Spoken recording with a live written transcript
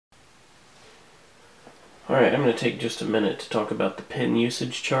Alright, I'm going to take just a minute to talk about the pin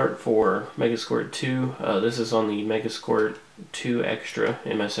usage chart for Megasquirt 2. This is on the Megasquirt 2 Extra,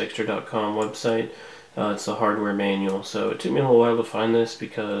 msextra.com website. It's the hardware manual, so it took me a little while to find this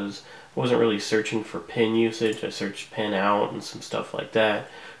because I wasn't really searching for pin usage. I searched pin out and some stuff like that,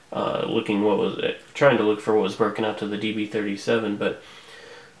 trying to look for what was broken out to the DB37, but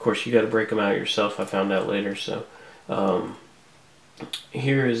of course you got to break them out yourself. I found out later, so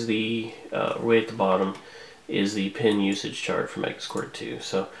here is the way at the bottom is the pin usage chart for Megasquirt 2.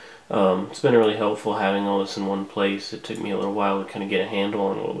 So it's been really helpful having all this in one place. It took me a little while to kind of get a handle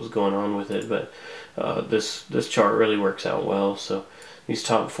on what was going on with it, but this chart really works out well. So these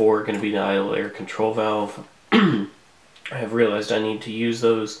top four are going to be the idle air control valve. I have realized I need to use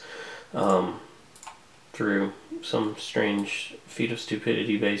those through some strange feat of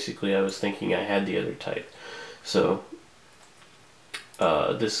stupidity. Basically, I was thinking I had the other type. So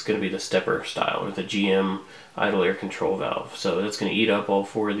this is going to be the stepper style, or the GM idle air control valve. So that's going to eat up all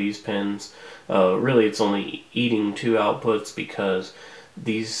four of these pins. Really, it's only eating two outputs because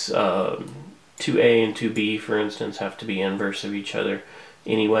these 2A and 2B, for instance, have to be inverse of each other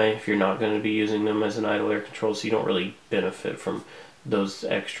anyway if you're not going to be using them as an idle air control, so you don't really benefit from those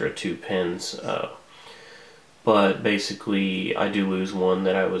extra two pins. But basically, I do lose one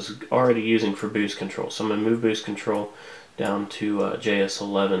that I was already using for boost control. So I'm going to move boost control down to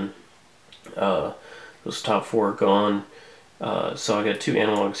JS11. Those top four are gone. So I got two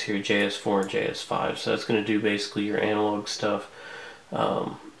analogs here, JS4 and JS5. So that's going to do basically your analog stuff,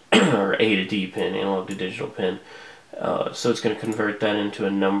 or A to D pin, analog to digital pin. So it's going to convert that into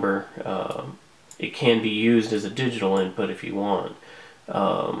a number. It can be used as a digital input if you want.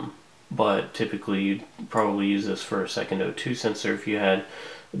 But typically you'd probably use this for a second O2 sensor if you had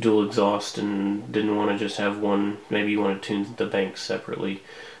dual exhaust and didn't want to just have one. Maybe you want to tune the banks separately.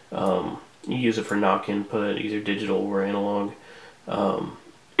 You use it for knock input, either digital or analog.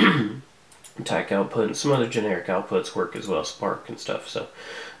 TAC output and some other generic outputs work as well, spark and stuff. So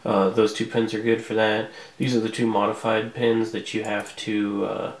those two pins are good for that. These are the two modified pins that you have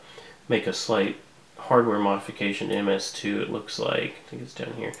to make a slight hardware modification to MS2. It looks like, I think it's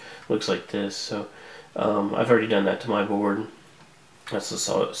down here, looks like this. So I've already done that to my board. That's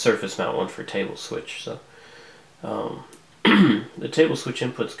the surface mount one for table switch. So the table switch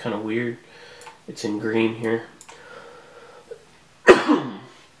input's kind of weird. It's in green here.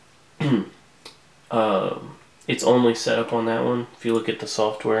 It's only set up on that one. If you look at the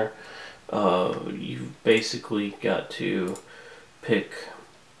software, you've basically got to pick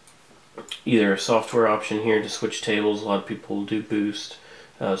either a software option here to switch tables. A lot of people do boost,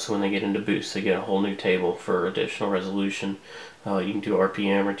 so when they get into boost they get a whole new table for additional resolution. You can do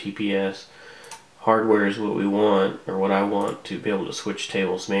RPM or TPS. Hardware is what we want, or what I want, to be able to switch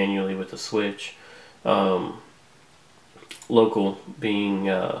tables manually with a switch. Local being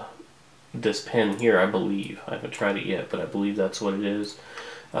this pen here, I believe. I haven't tried it yet, but I believe that's what it is.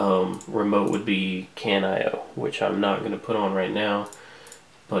 Remote would be CAN IO, which I'm not going to put on right now.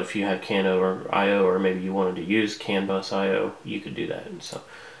 But if you have CAN IO, or maybe you wanted to use CAN bus IO, you could do that. And so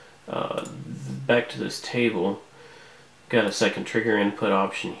back to this table. Got a second trigger input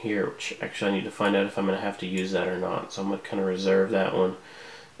option here, which actually I need to find out if I'm going to have to use that or not. So I'm going to kind of reserve that one.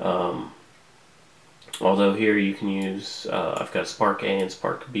 Although here you can use, I've got Spark A and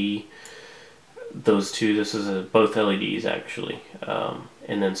Spark B. Those two, this is both LEDs actually.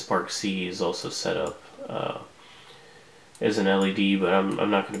 And then Spark C is also set up as an LED, but I'm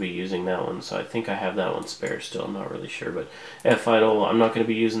not going to be using that one. So I think I have that one spare still. I'm not really sure. But F idle, I'm not going to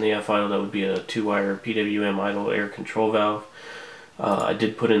be using the F idle. That would be a 2-wire PWM idle air control valve. I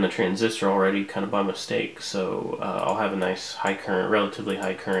did put in the transistor already, kind of by mistake. So I'll have a nice high current, relatively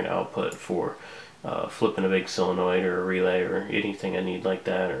high current output for flipping a big solenoid or a relay or anything I need like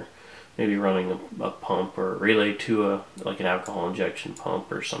that, or maybe running a pump or a relay to like an alcohol injection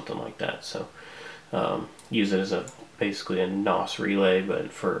pump or something like that. So use it as basically a NOS relay,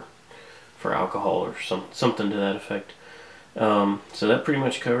 but for alcohol or something to that effect. So that pretty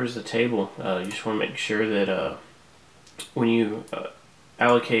much covers the table. You just want to make sure that when you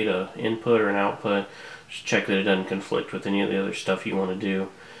allocate an input or an output, just check that it doesn't conflict with any of the other stuff you want to do.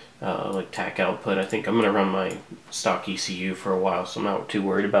 Like TAC output. I think I'm going to run my stock ECU for a while, so I'm not too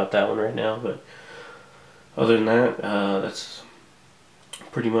worried about that one right now. But other than that, that's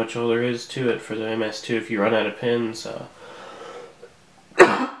pretty much all there is to it for the MS2. If you run out of pins,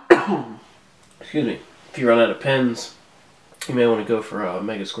 excuse me, if you run out of pins, you may want to go for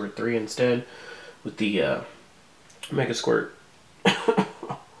Megasquirt 3 instead with the Megasquirt.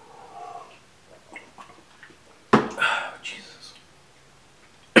 Jesus.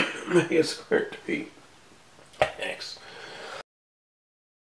 Megasquirt 3.